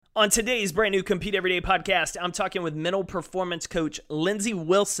On today's brand new Compete Everyday podcast, I'm talking with mental performance coach Lindsey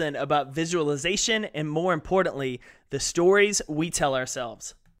Wilson about visualization and, more importantly, the stories we tell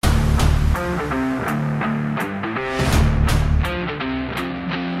ourselves.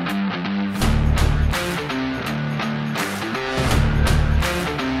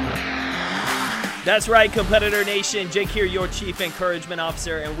 That's right, Competitor Nation. Jake here, your Chief Encouragement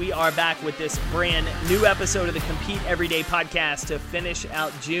Officer, and we are back with this brand new episode of the Compete Everyday podcast to finish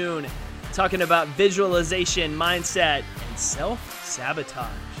out June, talking about visualization, mindset, and self-sabotage.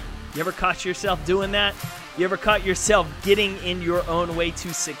 You ever caught yourself doing that? You ever caught yourself getting in your own way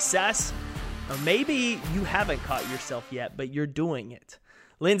to success? Or maybe you haven't caught yourself yet, but you're doing it.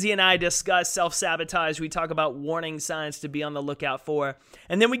 Lindsey and I discuss self-sabotage. We talk about warning signs to be on the lookout for.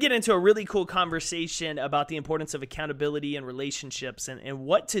 And then we get into a really cool conversation about the importance of accountability and relationships and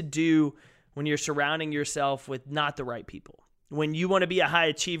what to do when you're surrounding yourself with not the right people. When you want to be a high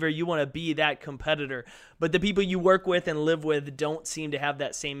achiever, you want to be that competitor, but the people you work with and live with don't seem to have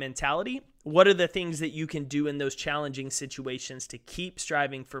that same mentality. What are the things that you can do in those challenging situations to keep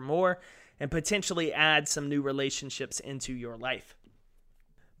striving for more and potentially add some new relationships into your life?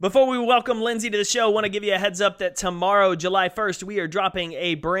 Before we welcome Lindsey to the show, I want to give you a heads up that tomorrow, July 1st, we are dropping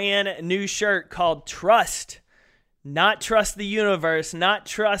a brand new shirt called Trust. Not trust the universe, not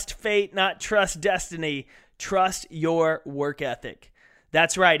trust fate, not trust destiny. Trust your work ethic.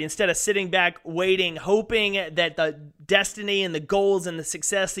 That's right. Instead of sitting back, waiting, hoping that the destiny and the goals and the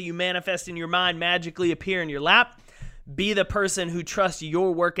success that you manifest in your mind magically appear in your lap, be the person who trusts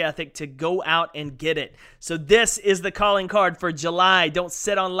your work ethic to go out and get it. So this is the calling card for July. Don't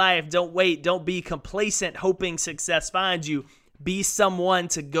sit on life. Don't wait. Don't be complacent, hoping success finds you. Be someone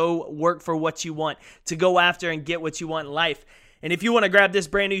to go work for what you want, to go after and get what you want in life. And if you want to grab this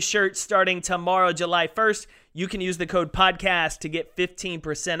brand new shirt starting tomorrow, July 1st, you can use the code podcast to get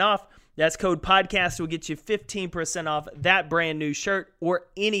 15% off. That's code podcast will get you 15% off that brand new shirt or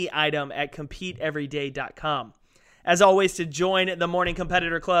any item at CompeteEveryday.com. As always, to join the Morning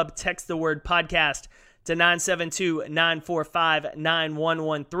Competitor Club, text the word podcast to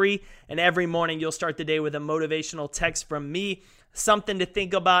 972-945-9113. And every morning you'll start the day with a motivational text from me, something to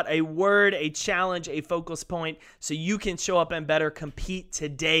think about, a word, a challenge, a focus point, so you can show up and better compete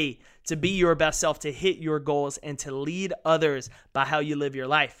today to be your best self, to hit your goals, and to lead others by how you live your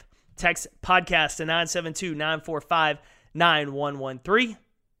life. Text podcast to 972-945-9113.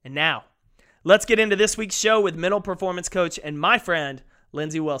 And now, let's get into this week's show with mental performance coach and my friend,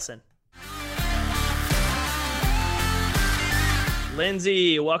 Lindsey Wilson.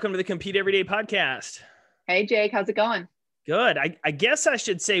 Lindsey, welcome to the Compete Everyday podcast. Hey, Jake. How's it going? Good. I guess I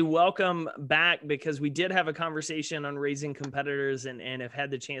should say welcome back because we did have a conversation on raising competitors and have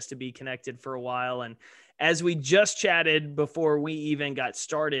had the chance to be connected for a while. And as we just chatted before we even got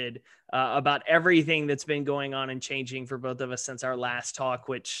started about everything that's been going on and changing for both of us since our last talk,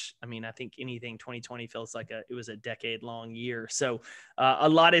 which, I mean, I think anything 2020 feels like it was a decade-long year. So a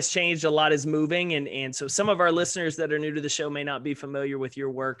lot has changed, a lot is moving. And so some of our listeners that are new to the show may not be familiar with your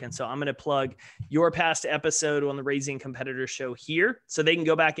work. And so I'm going to plug your past episode on the Raising Competitors show here so they can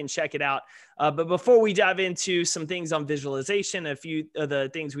go back and check it out. But before we dive into some things on visualization, a few of the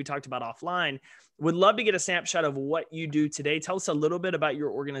things we talked about offline, would love to get a snapshot of what you do today. Tell us a little bit about your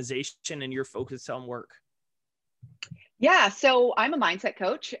organization and your focus on work. Yeah, so I'm a mindset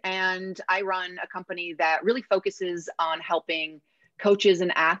coach and I run a company that really focuses on helping coaches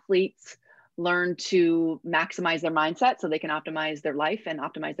and athletes learn to maximize their mindset so they can optimize their life and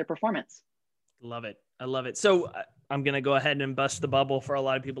optimize their performance. Love it. I love it. So I'm going to go ahead and bust the bubble for a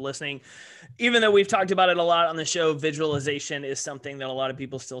lot of people listening. Even though we've talked about it a lot on the show, visualization is something that a lot of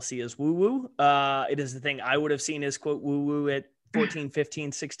people still see as woo-woo. It is the thing I would have seen as, quote, woo-woo at 14,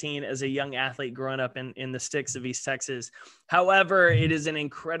 15, 16 as a young athlete growing up in the sticks of East Texas. However, it is an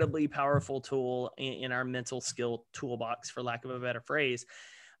incredibly powerful tool in our mental skill toolbox, for lack of a better phrase.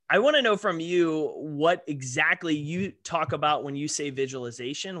 I want to know from you what exactly you talk about when you say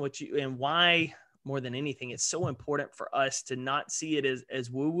visualization, and why, more than anything, it's so important for us to not see it as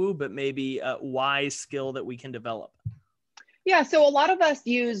woo-woo, but maybe a wise skill that we can develop. Yeah. So a lot of us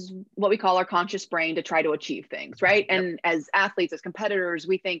use what we call our conscious brain to try to achieve things, right? Yep. And as athletes, as competitors,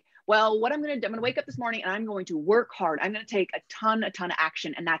 we think, well, what I'm going to wake up this morning and I'm going to work hard. I'm going to take a ton of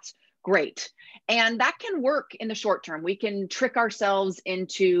action, and that's great. And that can work in the short term. We can trick ourselves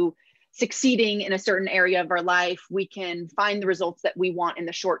into succeeding in a certain area of our life. We can find the results that we want in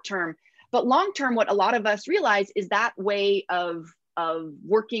the short term. But long term, what a lot of us realize is that way of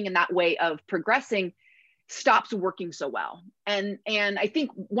working and that way of progressing stops working so well. And I think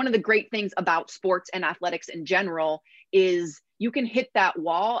one of the great things about sports and athletics in general is you can hit that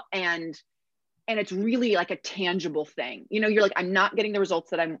wall and it's really like a tangible thing. You know, you're like, I'm not getting the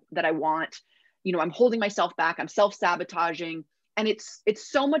results that I want. You know, I'm holding myself back. I'm self-sabotaging. And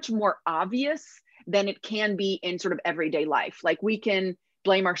it's so much more obvious than it can be in sort of everyday life. Like we can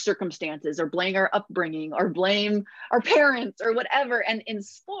blame our circumstances or blame our upbringing or blame our parents or whatever. And in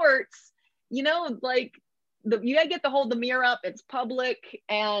sports, you know, like you gotta get the mirror up, it's public,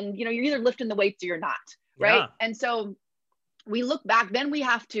 and you know, you're either lifting the weights or you're not, right? Yeah. And so we look back, then we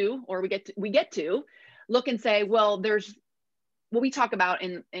have to, or we get to look and say, well, there's what we talk about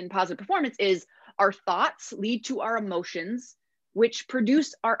in positive performance is our thoughts lead to our emotions, which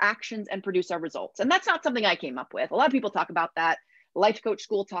produce our actions and produce our results. And that's not something I came up with. A lot of people talk about that. Life Coach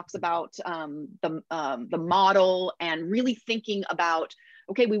School talks about the model and really thinking about,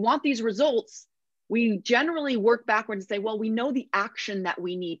 okay, we want these results. We generally work backwards and say, well, we know the action that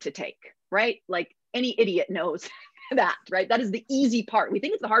we need to take, right? Like any idiot knows that, right? That is the easy part. We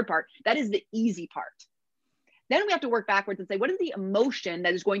think it's the hard part. That is the easy part. Then we have to work backwards and say, what is the emotion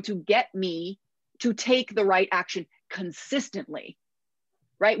that is going to get me to take the right action consistently,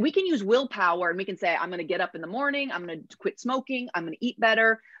 right? We can use willpower and we can say, I'm going to get up in the morning, I'm going to quit smoking, I'm going to eat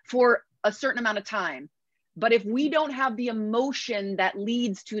better for a certain amount of time. But if we don't have the emotion that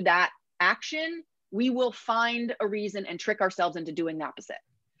leads to that action, we will find a reason and trick ourselves into doing the opposite.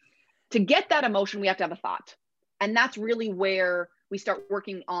 To get that emotion, we have to have a thought. And that's really where we start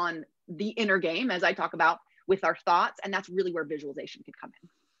working on the inner game, as I talk about, with our thoughts. And that's really where visualization can come in.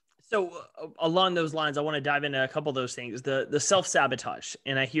 So along those lines, I want to dive into a couple of those things, the self-sabotage.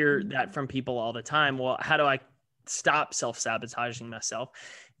 And I hear that from people all the time. Well, how do I stop self-sabotaging myself?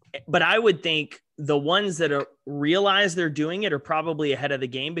 But I would think the ones that realize they're doing it are probably ahead of the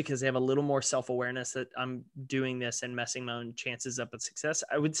game because they have a little more self-awareness that I'm doing this and messing my own chances up of success.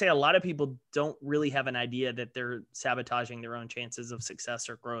 I would say a lot of people don't really have an idea that they're sabotaging their own chances of success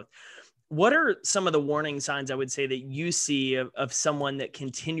or growth. What are some of the warning signs I would say that you see of someone that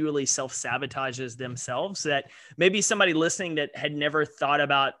continually self-sabotages themselves, that maybe somebody listening that had never thought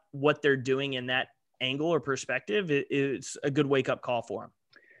about what they're doing in that angle or perspective is a good wake-up call for them?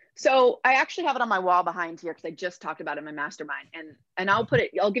 So I actually have it on my wall behind here because I just talked about it in my mastermind, and I'll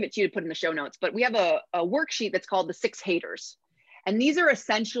give it to you to put in the show notes, but we have a worksheet that's called the 6 haters. And these are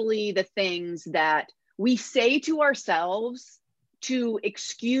essentially the things that we say to ourselves to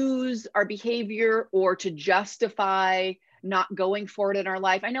excuse our behavior or to justify not going for it in our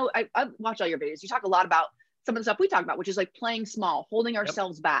life. I know I watch all your videos. You talk a lot about some of the stuff we talk about, which is like playing small, holding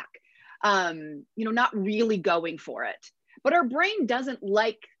ourselves back, not really going for it. But our brain doesn't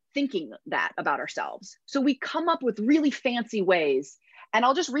like thinking that about ourselves. So we come up with really fancy ways, and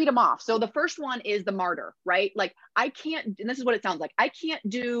I'll just read them off. So the first one is the martyr, right? Like I can't, and this is what it sounds like. I can't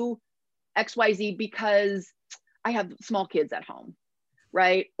do XYZ because I have small kids at home,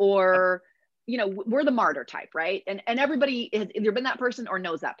 right? Or, we're the martyr type, right? And everybody has either been that person or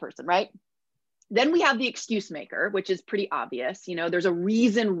knows that person, right? Then we have the excuse maker, which is pretty obvious. There's a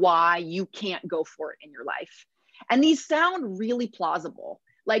reason why you can't go for it in your life. And these sound really plausible.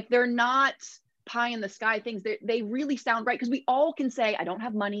 Like they're not pie in the sky things. They really sound right because we all can say, I don't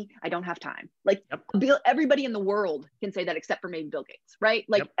have money, I don't have time. Like everybody in the world can say that except for maybe Bill Gates, right?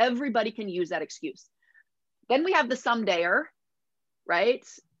 Like everybody can use that excuse. Then we have the somedayer, right?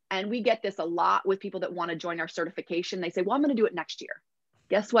 And we get this a lot with people that want to join our certification. They say, well, I'm going to do it next year.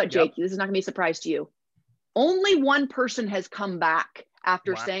 Guess what, Jake? This is not going to be a surprise to you. Only one person has come back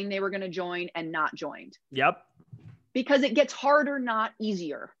after saying they were going to join and not joined. Because it gets harder, not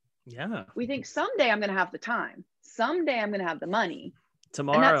easier. We think someday I'm going to have the time. Someday I'm going to have the money.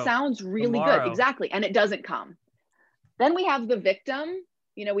 Tomorrow. And that sounds really good. Exactly. And it doesn't come. Then we have the victim.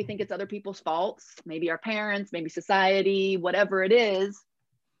 We think it's other people's faults, maybe our parents, maybe society, whatever it is.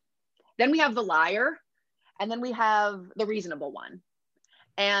 Then we have the liar, and then we have the reasonable one.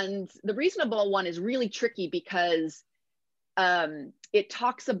 And the reasonable one is really tricky because it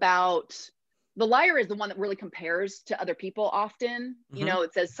talks about, the liar is the one that really compares to other people often.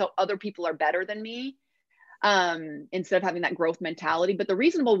 It says, so other people are better than me, instead of having that growth mentality. But the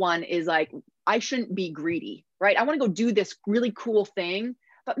reasonable one is like, I shouldn't be greedy, right? I want to go do this really cool thing,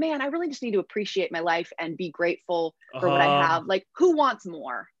 but man, I really just need to appreciate my life and be grateful for what I have. Like, who wants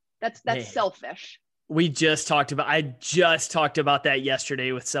more? That's selfish. I just talked about that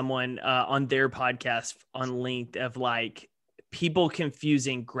yesterday with someone on their podcast on length of like people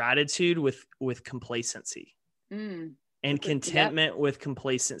confusing gratitude with complacency and contentment with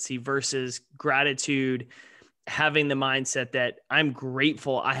complacency versus gratitude, having the mindset that I'm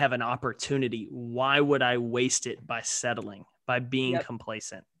grateful I have an opportunity. Why would I waste it by settling, by being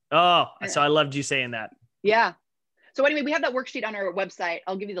complacent? So I loved you saying that. Yeah. So anyway, we have that worksheet on our website.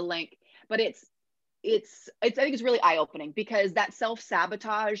 I'll give you the link, but I think it's really eye-opening, because that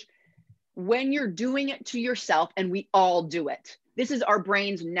self-sabotage, when you're doing it to yourself, and we all do it, this is our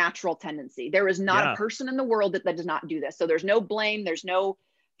brain's natural tendency. There is not a person in the world that does not do this. So there's no blame, there's no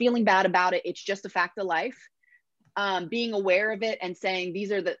feeling bad about it. It's just a fact of life. Being aware of it and saying,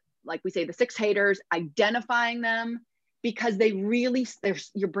 these are like we say, the 6 haters, identifying them, because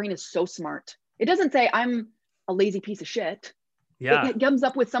your brain is so smart. It doesn't say I'm a lazy piece of shit. Yeah. It comes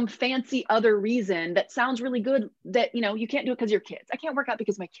up with some fancy other reason that sounds really good, that, you can't do it because your kids. I can't work out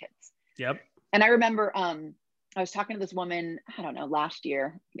because of my kids. Yep. And I remember, I was talking to this woman, I don't know, last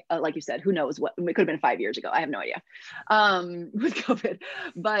year, like you said, who knows what, it could have been 5 years ago. I have no idea, with COVID,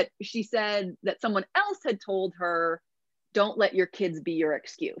 but she said that someone else had told her, don't let your kids be your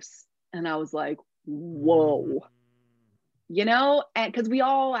excuse. And I was like, whoa, and cause we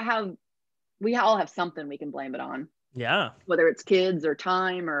all have something we can blame it on. Yeah. Whether it's kids or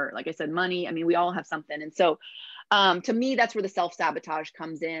time, or like I said, money. I mean, we all have something. And so, to me, that's where the self-sabotage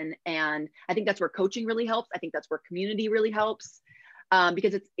comes in. And I think that's where coaching really helps. I think that's where community really helps,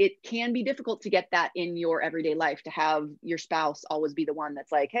 because it can be difficult to get that in your everyday life, to have your spouse always be the one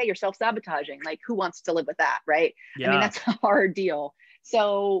that's like, hey, you're self-sabotaging. Like, who wants to live with that? Right. Yeah. I mean, that's a hard deal.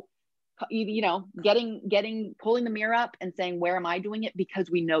 So, pulling the mirror up and saying, where am I doing it?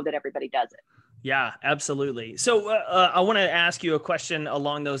 Because we know that everybody does it. Yeah, absolutely. So I want to ask you a question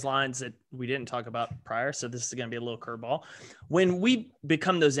along those lines that we didn't talk about prior. So this is going to be a little curveball. When we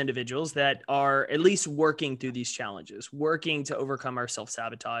become those individuals that are at least working through these challenges, working to overcome our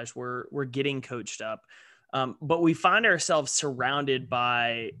self-sabotage, we're getting coached up, but we find ourselves surrounded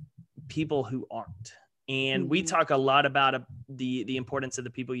by people who aren't. And we talk a lot about the importance of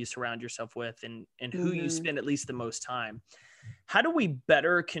the people you surround yourself with, and who you spend at least the most time. How do we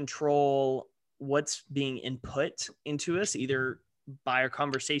better control what's being input into us, either by our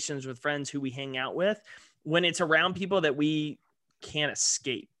conversations with friends who we hang out with, when it's around people that we can't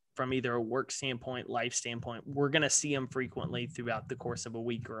escape from, either a work standpoint, life standpoint? We're going to see them frequently throughout the course of a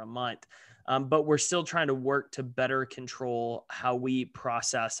week or a month. But we're still trying to work to better control how we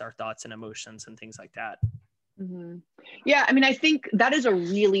process our thoughts and emotions and things like that. Mm-hmm. Yeah. I mean, I think that is a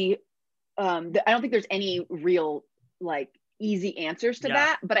really, I don't think there's any real easy answers to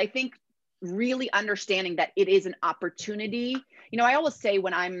that, but I think really understanding that it is an opportunity. I always say,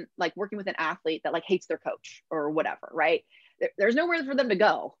 when I'm working with an athlete that hates their coach or whatever, right? There's nowhere for them to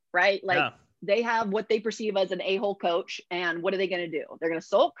go, right? They have what they perceive as an a-hole coach, and what are they going to do? They're going to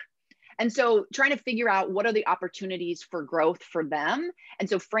sulk. And so trying to figure out what are the opportunities for growth for them. And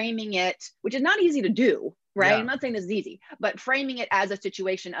so framing it, which is not easy to do, right? I'm not saying this is easy, but framing it as a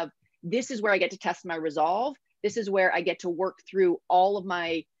situation of, this is where I get to test my resolve. This is where I get to work through all of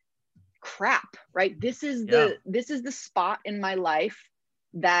my crap, right? This is the spot in my life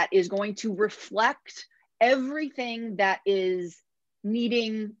that is going to reflect everything that is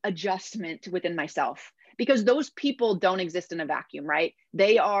needing adjustment within myself, because those people don't exist in a vacuum, right?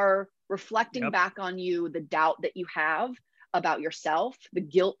 They are reflecting back on you the doubt that you have about yourself, the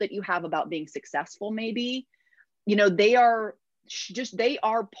guilt that you have about being successful. Maybe, they are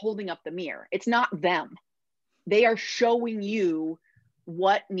holding up the mirror. It's not them. They are showing you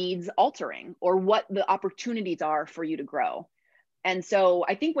what needs altering, or what the opportunities are for you to grow. And so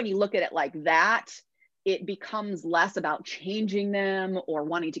I think when you look at it like that, it becomes less about changing them or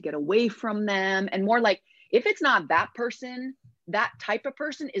wanting to get away from them, and more like, if it's not that person, that type of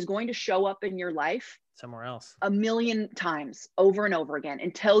person is going to show up in your life somewhere else a million times over and over again,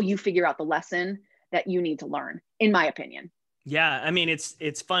 until you figure out the lesson that you need to learn, in my opinion. Yeah. I mean,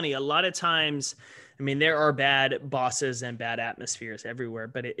 it's funny. A lot of times, there are bad bosses and bad atmospheres everywhere,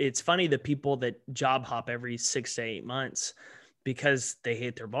 but it's funny, the people that job hop every 6 to 8 months because they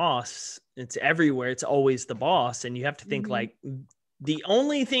hate their boss. It's everywhere. It's always the boss. And you have to think the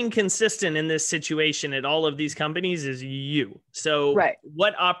only thing consistent in this situation at all of these companies is you. So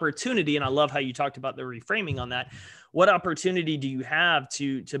what opportunity, and I love how you talked about the reframing on that, what opportunity do you have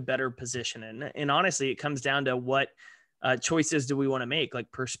to better position it? And honestly, it comes down to what choices do we want to make?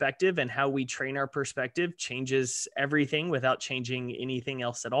 Perspective, and how we train our perspective changes everything without changing anything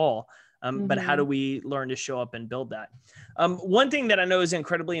else at all. But how do we learn to show up and build that? One thing that I know is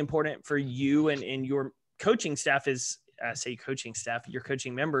incredibly important for you and your coaching staff is, your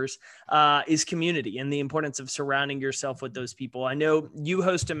coaching members, is community, and the importance of surrounding yourself with those people. I know you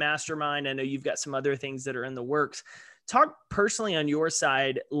host a mastermind. I know you've got some other things that are in the works. Talk personally on your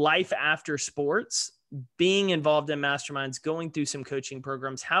side, life after sports, being involved in masterminds, going through some coaching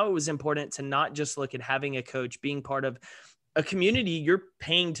programs, how it was important to not just look at having a coach, being part of a community you're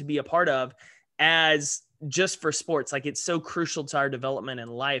paying to be a part of, as just for sports? Like, it's so crucial to our development in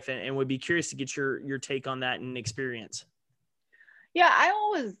life, and would be curious to get your take on that and experience. Yeah, I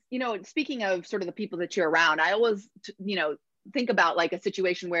always, speaking of sort of the people that you're around, I always, think about like a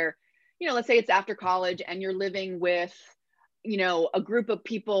situation where, let's say it's after college and you're living with, a group of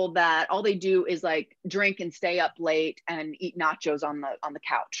people that all they do is like drink and stay up late and eat nachos on the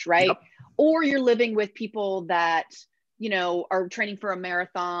couch, right? Yep. Or you're living with people that, are training for a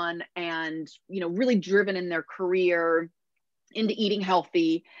marathon and, really driven in their career into eating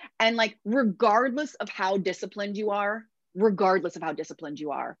healthy. And like, regardless of how disciplined you are,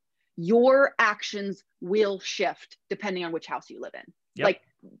 your actions will shift depending on which house you live in. Yep. Like,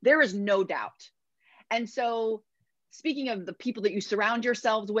 there is no doubt. And so speaking of the people that you surround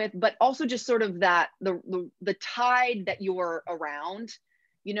yourselves with, but also just sort of that, the tide that you're around,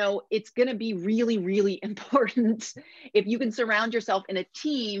 it's going to be really, really important if you can surround yourself in a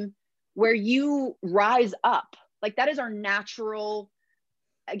team where you rise up. Like, that is our natural,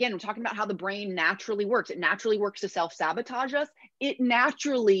 again, we're talking about how the brain naturally works. It naturally works to self-sabotage us. It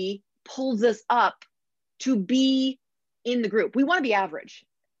naturally pulls us up to be in the group. We want to be average,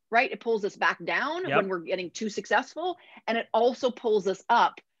 right? It pulls us back down when we're getting too successful. And it also pulls us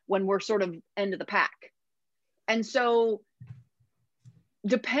up when we're sort of end of the pack. And so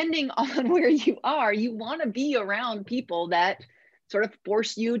depending on where you are, you want to be around people that sort of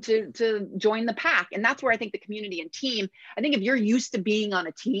force you to join the pack. And that's where I think the community and team, I think if you're used to being on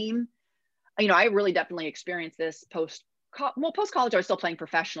a team, I really definitely experienced this post-college, I was still playing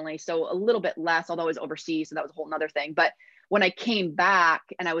professionally. So a little bit less, although I was overseas. So that was a whole nother thing. But when I came back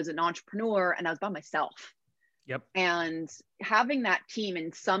and I was an entrepreneur and I was by myself. Yep. And having that team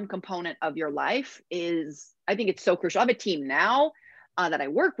in some component of your life I think it's so crucial. I have a team now that I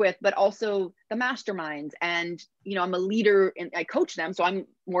work with, but also the masterminds. And, I'm a leader and I coach them. So I'm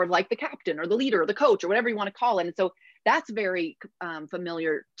more like the captain or the leader or the coach or whatever you want to call it. And so that's very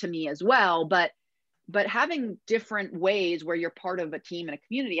familiar to me as well. But having different ways where you're part of a team and a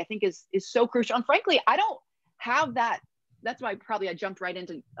community, I think is so crucial. And frankly, I don't have that. That's why I jumped right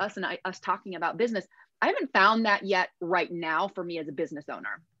into us talking about business. I haven't found that yet right now for me as a business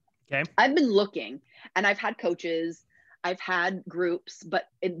owner. Okay. I've been looking and I've had coaches, I've had groups, but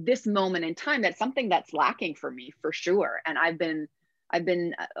at this moment in time, that's something that's lacking for me for sure. And I've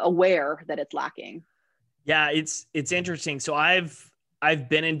been aware that it's lacking. Yeah, it's interesting. So I've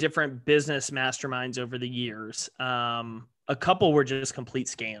been in different business masterminds over the years. A couple were just complete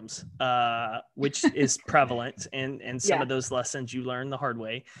scams, which is prevalent. And some of those lessons you learn the hard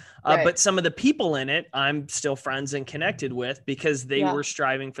way. Right. But some of the people in it, I'm still friends and connected with because they were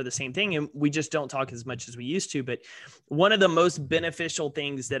striving for the same thing. And we just don't talk as much as we used to. But one of the most beneficial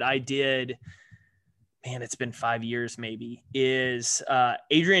things that I did, man, it's been 5 years maybe, is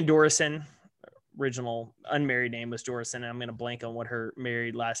Adrienne Dorison. Original unmarried name was Dorison, and I'm going to blank on what her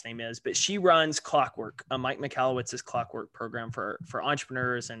married last name is, but she runs Clockwork, Mike Michalowicz's Clockwork program for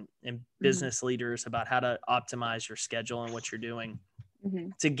entrepreneurs and business leaders about how to optimize your schedule and what you're doing.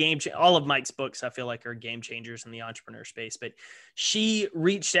 Mm-hmm. It's a game changer. All of Mike's books, I feel like, are game changers in the entrepreneur space, but she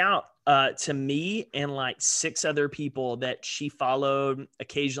reached out to me and like 6 other people that she followed,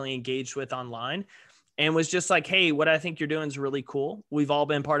 occasionally engaged with online, and was just like, hey, what I think you're doing is really cool. We've all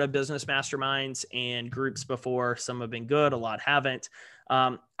been part of business masterminds and groups before. Some have been good, a lot haven't.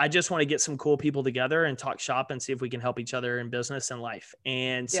 I just want to get some cool people together and talk shop and see if we can help each other in business and life.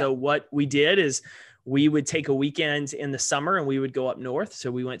 And so what we did is we would take a weekend in the summer and we would go up north.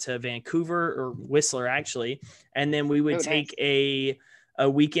 So we went to Vancouver or Whistler actually. And then we would take a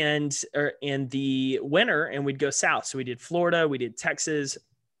weekend in the winter and we'd go south. So we did Florida, we did Texas,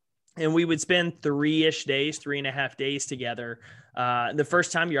 and we would spend 3.5 days together. The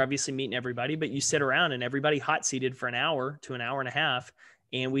first time you're obviously meeting everybody, but you sit around and everybody hot seated for an hour to an hour and a half.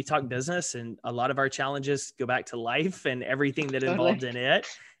 And we talk business, and a lot of our challenges go back to life and everything that involved in it.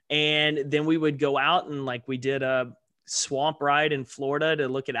 And then we would go out and like, we did a swamp ride in Florida to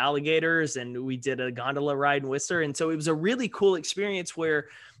look at alligators, and we did a gondola ride in Whistler. And so it was a really cool experience where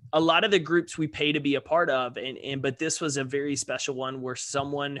a lot of the groups we pay to be a part of, but this was a very special one where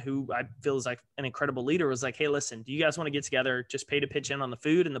someone who I feel is like an incredible leader was like, hey, listen, do you guys want to get together? Just pay to pitch in on the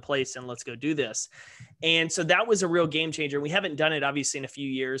food and the place, and let's go do this. And so that was a real game changer. We haven't done it obviously in a few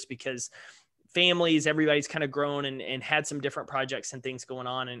years because families, everybody's kind of grown and had some different projects and things going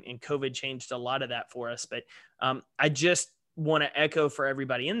on. And COVID changed a lot of that for us. But I just want to echo for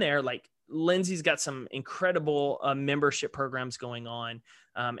everybody in there, like, Lindsay's got some incredible membership programs going on,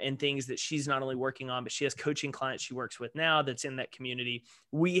 and things that she's not only working on, but she has coaching clients she works with now that's in that community.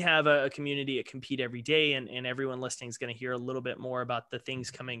 We have a community at Compete Every Day, and everyone listening is going to hear a little bit more about the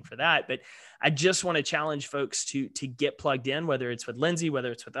things coming for that. But I just want to challenge folks to get plugged in, whether it's with Lindsay,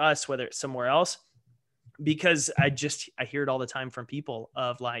 whether it's with us, whether it's somewhere else, because I hear it all the time from people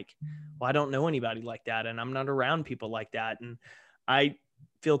of like, well, I don't know anybody like that, and I'm not around people like that. And I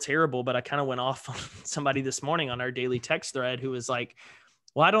feel terrible, but I kind of went off on somebody this morning on our daily text thread who was like,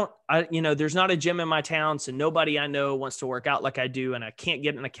 well, there's not a gym in my town, so nobody I know wants to work out like I do, and I can't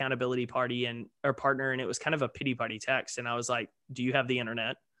get an accountability party or partner. And it was kind of a pity party text. And I was like, do you have the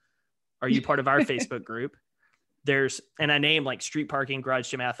internet? Are you part of our Facebook group? And I named like street parking, garage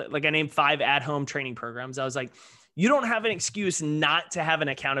gym, athlete. Like I named 5 at-home training programs. I was like, you don't have an excuse not to have an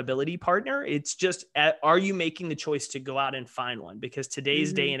accountability partner. It's just, are you making the choice to go out and find one? Because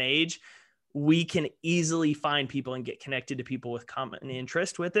today's day and age, we can easily find people and get connected to people with common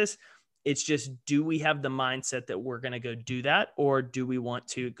interest with this. It's just, do we have the mindset that we're going to go do that? Or do we want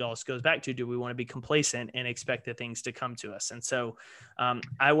to, goes back to, do we want to be complacent and expect the things to come to us? And so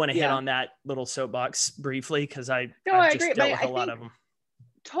I want to hit on that little soapbox briefly, because I just dealt with a lot of them.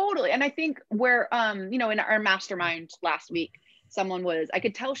 Totally. And I think where, in our mastermind last week, I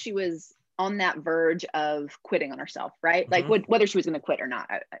could tell she was on that verge of quitting on herself, right? Like whether she was going to quit or not,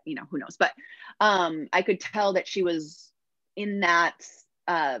 who knows, but I could tell that she was in that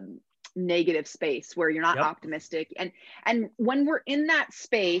negative space where you're not optimistic. And when we're in that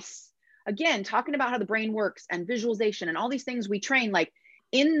space, again, talking about how the brain works and visualization and all these things we train, like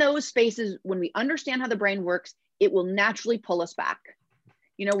in those spaces, when we understand how the brain works, it will naturally pull us back.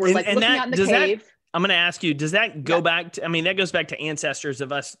 We're looking out in the cave. I'm going to ask you, does that go back to, that goes back to ancestors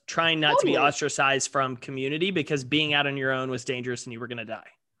of us trying not to be ostracized from community because being out on your own was dangerous and you were going to die.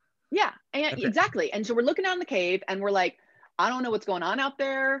 Yeah, exactly. And so we're looking out in the cave and we're like, I don't know what's going on out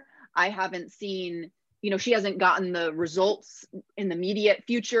there. I haven't seen, she hasn't gotten the results in the immediate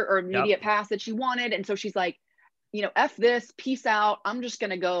future or immediate past that she wanted. And so she's like, F this, peace out. I'm just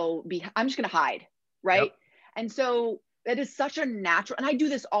going to hide. Right. Yep. And so it is such a natural, and I do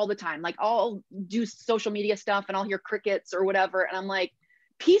this all the time. Like I'll do social media stuff and I'll hear crickets or whatever. And I'm like,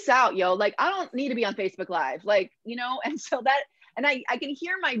 peace out, yo. Like, I don't need to be on Facebook Live. Like, and so that, and I can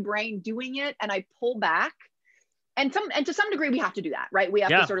hear my brain doing it and I pull back. And to some degree we have to do that, right? We have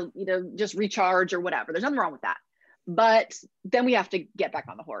to sort of, just recharge or whatever. There's nothing wrong with that. But then we have to get back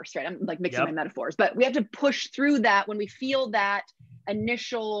on the horse, right? I'm like mixing my metaphors, but we have to push through that when we feel that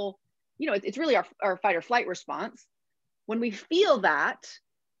initial, it's really our fight or flight response. When we feel that,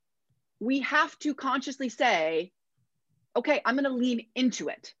 we have to consciously say, okay, I'm going to lean into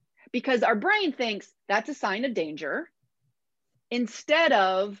it, because our brain thinks that's a sign of danger instead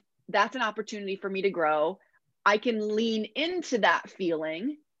of that's an opportunity for me to grow. I can lean into that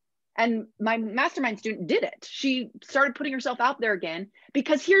feeling. And my mastermind student did it. She started putting herself out there again,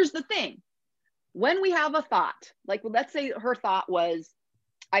 because here's the thing. When we have a thought, like, well, let's say her thought was,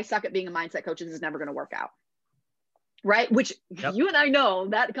 I suck at being a mindset coach and this is never going to work out. Right? Which you and I know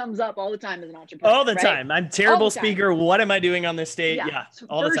that comes up all the time as an entrepreneur. All the time. I'm a terrible speaker. What am I doing on this stage? Yeah,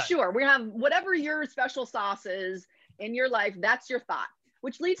 all the time. For sure. We have whatever your special sauce is in your life. That's your thought,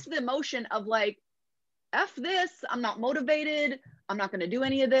 which leads to the emotion of like, F this, I'm not motivated. I'm not going to do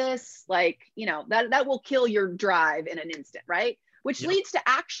any of this. Like, that will kill your drive in an instant. Right? Which leads to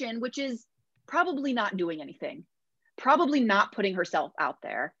action, which is probably not doing anything, probably not putting herself out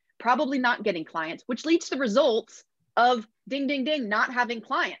there, probably not getting clients, which leads to the results of ding, ding, ding, not having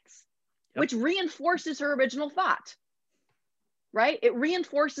clients, which reinforces her original thought, right? It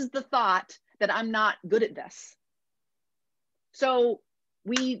reinforces the thought that I'm not good at this. So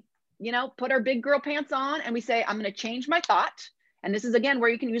we, put our big girl pants on and we say, I'm going to change my thought. And this is, again, where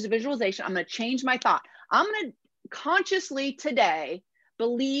you can use a visualization. I'm going to change my thought. I'm going to consciously today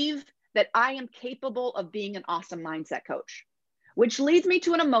believe that I am capable of being an awesome mindset coach, which leads me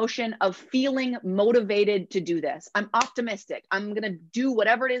to an emotion of feeling motivated to do this. I'm optimistic. I'm going to do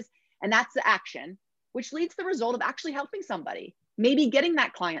whatever it is. And that's the action, which leads to the result of actually helping somebody, maybe getting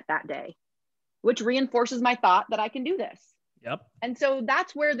that client that day, which reinforces my thought that I can do this. Yep. And so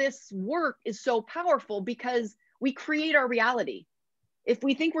that's where this work is so powerful, because we create our reality. If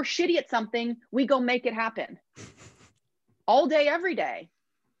we think we're shitty at something, we go make it happen all day, every day.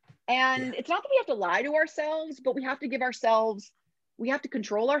 And it's not that we have to lie to ourselves, but we have to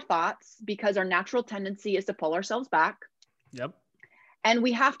control our thoughts, because our natural tendency is to pull ourselves back. Yep. And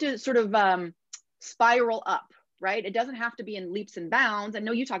we have to sort of spiral up, right? It doesn't have to be in leaps and bounds. I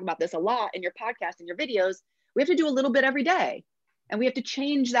know you talk about this a lot in your podcast and your videos. We have to do a little bit every day. And we have to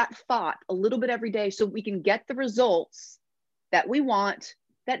change that thought a little bit every day so we can get the results that we want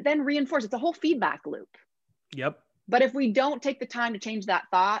that then reinforce. It's a whole feedback loop. Yep. But if we don't take the time to change that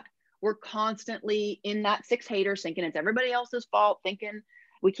thought, we're constantly in that 6-hater, thinking it's everybody else's fault, thinking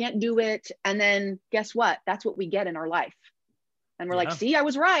we can't do it. And then guess what? That's what we get in our life. And we're like, see, I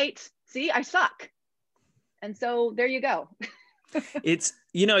was right. See, I suck. And so there you go. It's,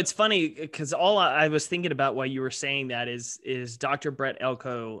 it's funny because all I was thinking about while you were saying that is Dr. Brett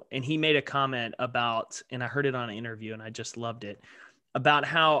Elko. And he made a comment about, and I heard it on an interview and I just loved it, about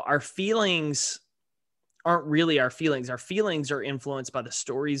how our feelings aren't really our feelings. Our feelings are influenced by the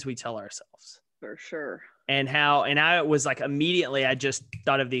stories we tell ourselves. For sure. And I was like, immediately, I just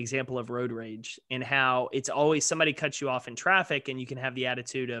thought of the example of road rage and how it's always somebody cuts you off in traffic and you can have the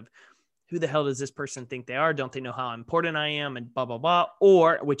attitude of, who the hell does this person think they are? Don't they know how important I am? And blah, blah, blah.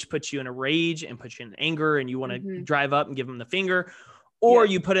 Or which puts you in a rage and puts you in anger and you want to drive up and give them the finger. Or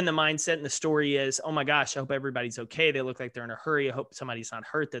you put in the mindset and the story is, oh my gosh, I hope everybody's okay. They look like they're in a hurry. I hope somebody's not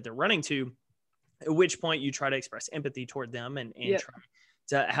hurt that they're running to. At which point you try to express empathy toward them and try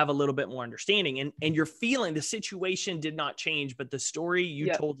to have a little bit more understanding. And you're feeling the situation did not change, but the story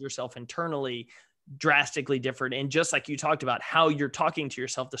you told yourself internally drastically different. And just like you talked about how you're talking to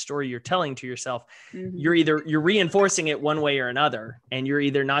yourself, the story you're telling to yourself, you're reinforcing it one way or another. And you're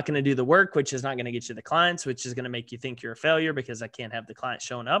either not going to do the work, which is not going to get you the clients, which is going to make you think you're a failure because I can't have the client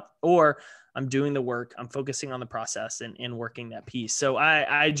showing up, or I'm doing the work, I'm focusing on the process and working that piece. So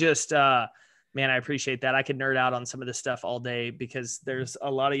I just, man, I appreciate that. I could nerd out on some of this stuff all day because there's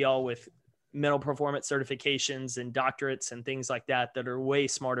a lot of y'all with mental performance certifications and doctorates and things like that are way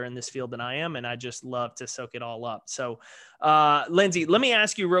smarter in this field than I am. And I just love to soak it all up. So, Lindsay, let me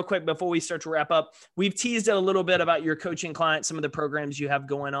ask you real quick before we start to wrap up. We've teased it a little bit about your coaching clients, some of the programs you have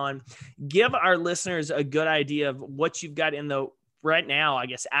going on. Give our listeners a good idea of what you've got in the right now, I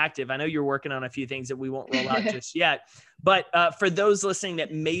guess, active. I know you're working on a few things that we won't roll out just yet, but for those listening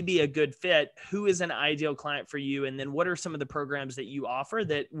that may be a good fit, who is an ideal client for you? And then what are some of the programs that you offer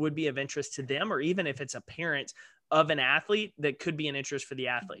that would be of interest to them, or even if it's a parent of an athlete that could be an interest for the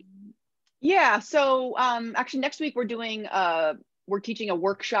athlete? Yeah. So actually next week we're teaching a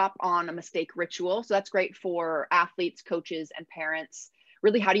workshop on a mistake ritual. So that's great for athletes, coaches, and parents.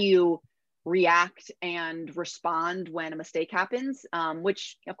 Really, how do you react and respond when a mistake happens,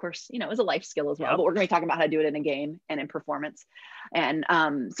 which of course, is a life skill as well, but we're going to be talking about how to do it in a game and in performance. And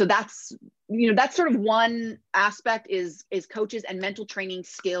so that's sort of one aspect is coaches and mental training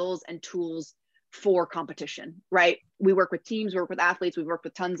skills and tools for competition, right? We work with teams, we work with athletes, we've worked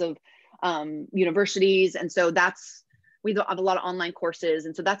with tons of universities. And so we have a lot of online courses.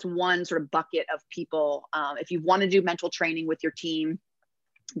 And so that's one sort of bucket of people. If you want to do mental training with your team,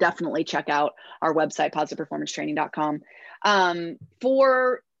 definitely check out our website, positiveperformancetraining.com.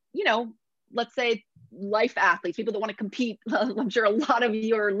 For, let's say life athletes, people that want to compete. I'm sure a lot of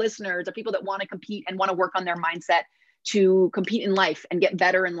your listeners are people that want to compete and want to work on their mindset to compete in life and get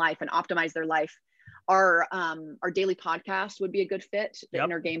better in life and optimize their life. Our daily podcast would be a good fit, the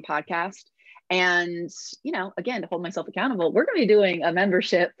Inner Game podcast. And, again, to hold myself accountable, we're going to be doing a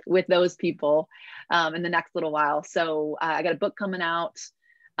membership with those people in the next little while. So I got a book coming out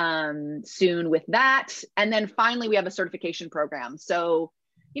soon with that. And then finally, we have a certification program. So,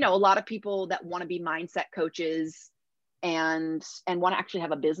 a lot of people that want to be mindset coaches and want to actually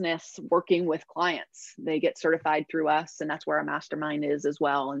have a business working with clients, they get certified through us. And that's where our mastermind is as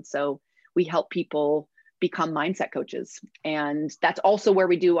well. And so we help people become mindset coaches. And that's also where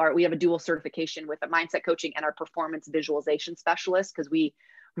we have a dual certification with a mindset coaching and our performance visualization specialist, because we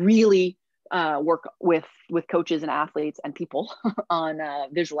really work with coaches and athletes and people on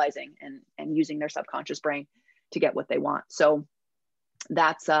visualizing and using their subconscious brain to get what they want. So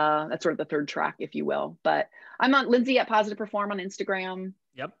that's sort of the third track, if you will. But I'm on Lindsay at Positive Perform on Instagram.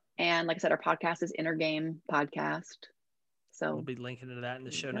 Yep. And like I said, our podcast is Inner Game Podcast. So we'll be linking to that in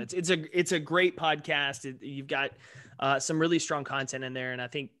the show notes. It's a great podcast. You've got some really strong content in there. And I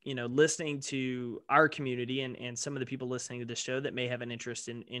think, listening to our community and some of the people listening to the show that may have an interest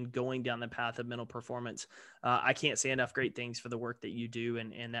in going down the path of mental performance, I can't say enough great things for the work that you do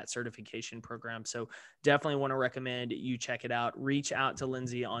and that certification program. So definitely want to recommend you check it out. Reach out to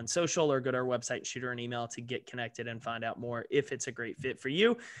Lindsay on social or go to our website, shoot her an email to get connected and find out more if it's a great fit for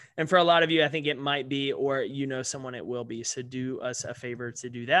you. And for a lot of you, I think it might be, or someone it will be. So do us a favor to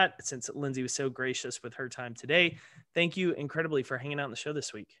do that, since Lindsay was so gracious with her time today. Thank you incredibly for hanging out on the show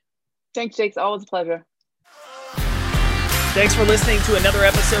this week. Thanks, Jake. It's always a pleasure. Thanks for listening to another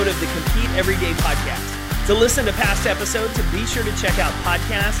episode of the Compete Everyday Podcast. To listen to past episodes, be sure to check out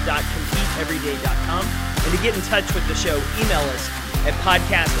podcast.competeeveryday.com. And to get in touch with the show, email us at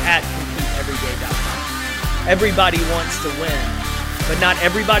podcast@competeeveryday.com. Everybody wants to win, but not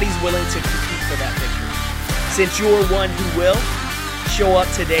everybody's willing to compete for that victory. Since you're one who will, show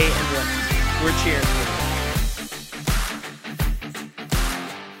up today and win. We're cheering.